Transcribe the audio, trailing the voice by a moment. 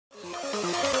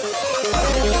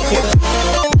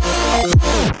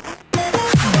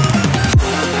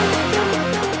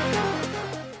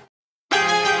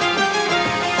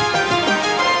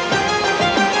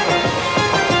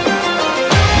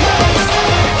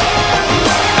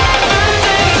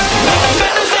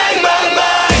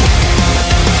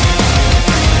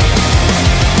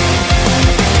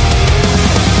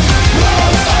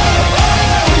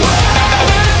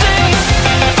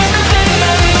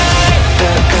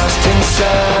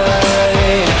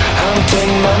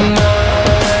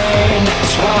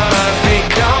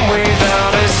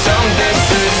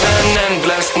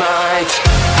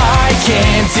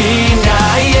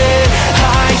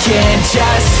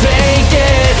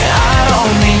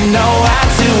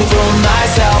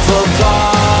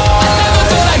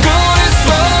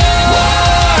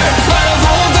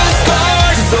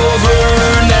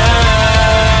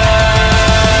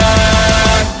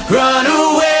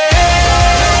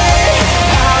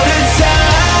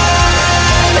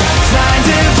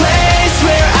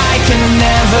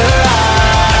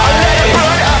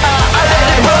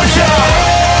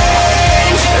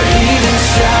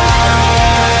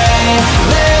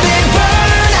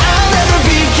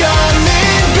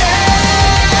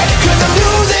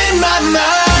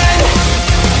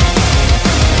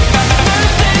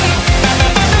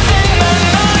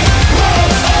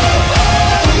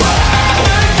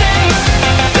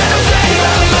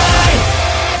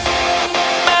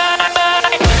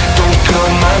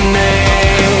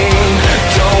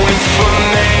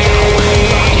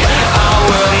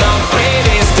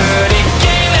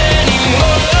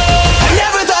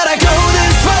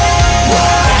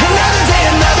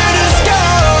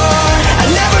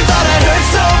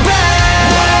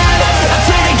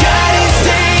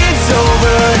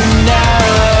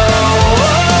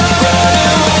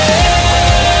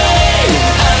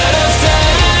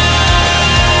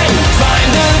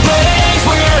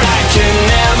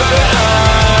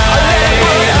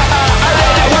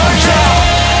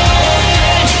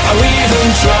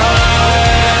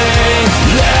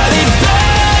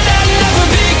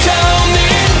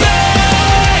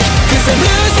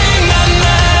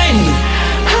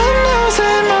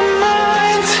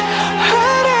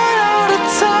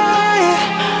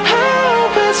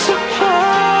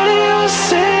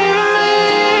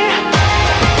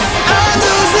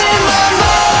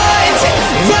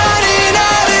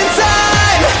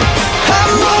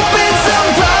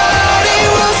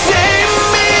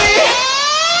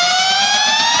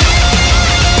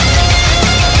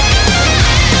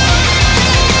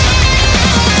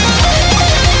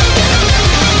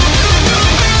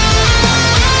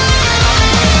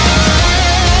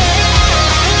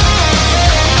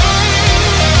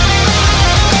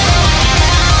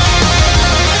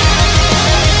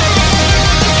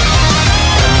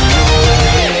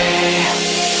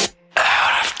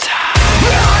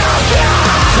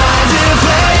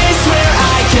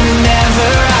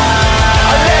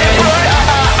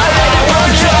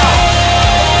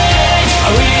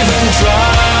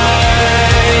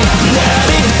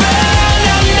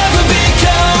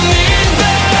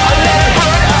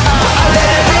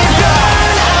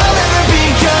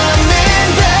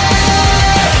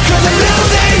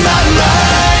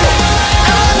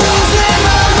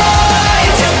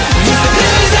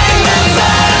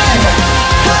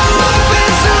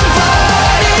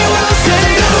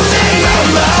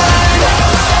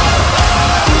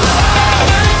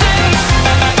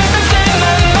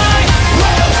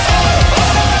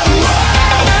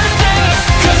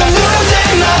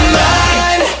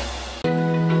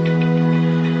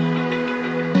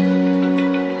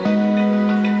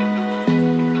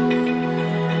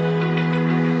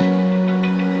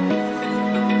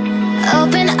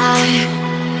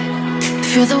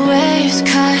waves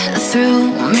cut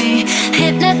through me,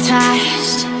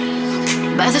 hypnotized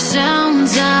by the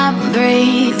sounds I'm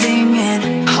breathing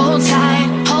in. Hold tight,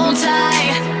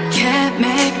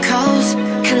 chemicals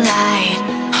collide.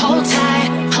 Hold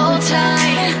tight, hold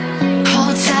tight,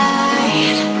 hold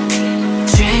tight.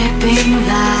 Dripping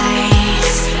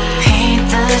lights paint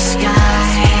the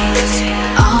skies,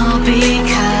 all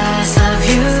because of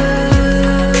you.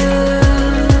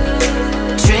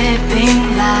 Dripping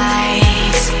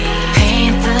lights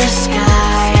paint the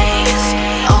skies,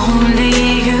 only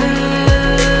you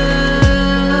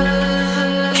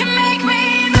can make me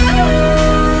move.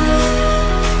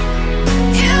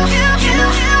 You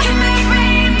can make me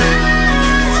move.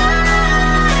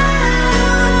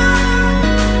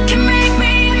 Can make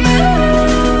me move.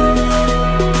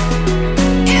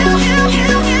 You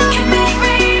can make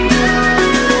me move.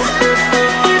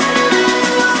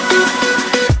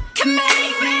 Can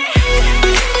make me.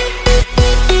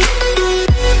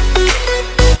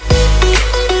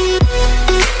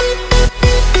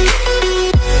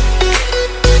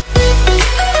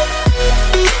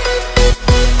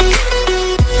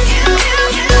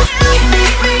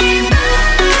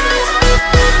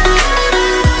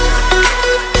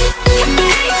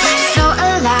 So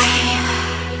alive,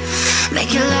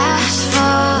 make it last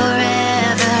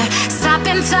forever. Stop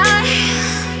in time,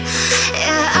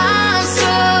 yeah, I'm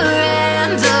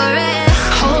surrendering.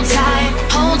 Hold tight,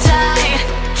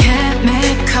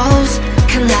 chemicals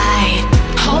collide.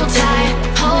 Hold tight,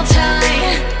 hold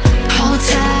tight, hold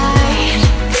tight.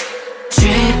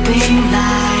 Dripping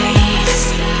lights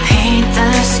paint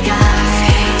the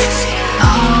skies,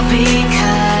 all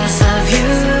because of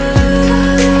you.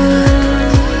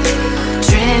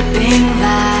 Dripping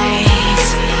lights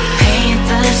paint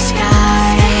the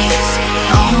skies,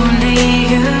 only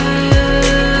you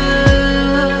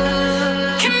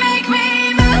can make me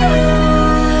move.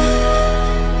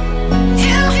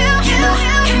 You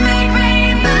can make me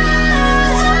move.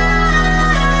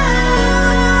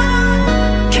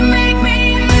 Can make me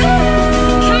move.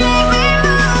 Can make me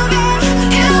move.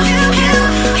 You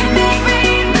can make me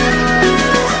move.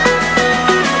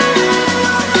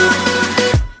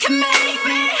 Can make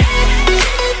me.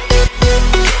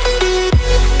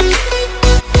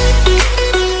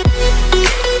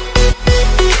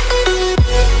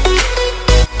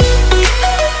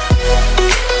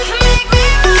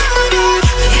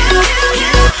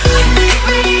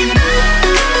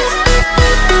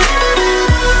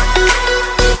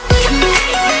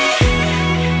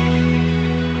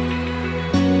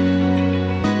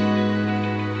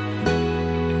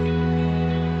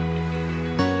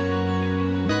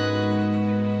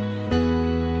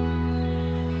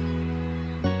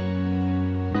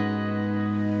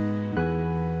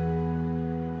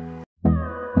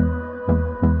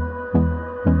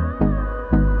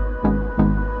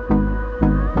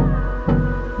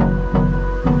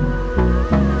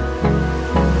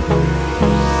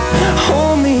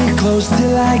 Hold me close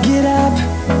till I get up.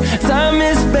 Time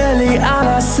is barely on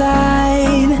our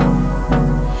side.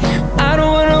 I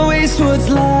don't wanna waste what's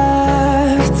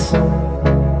left.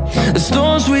 The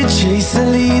storms we chase are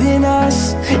leading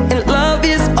us, and love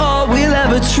is all we'll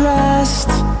ever trust.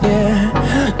 Yeah,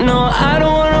 no, I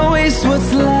don't wanna waste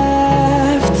what's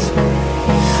left.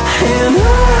 And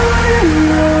on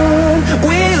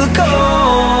we'll go,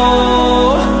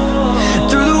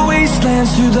 through the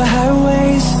wastelands, through the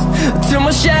highways, till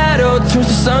my shadow turns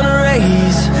to sun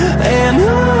rays. And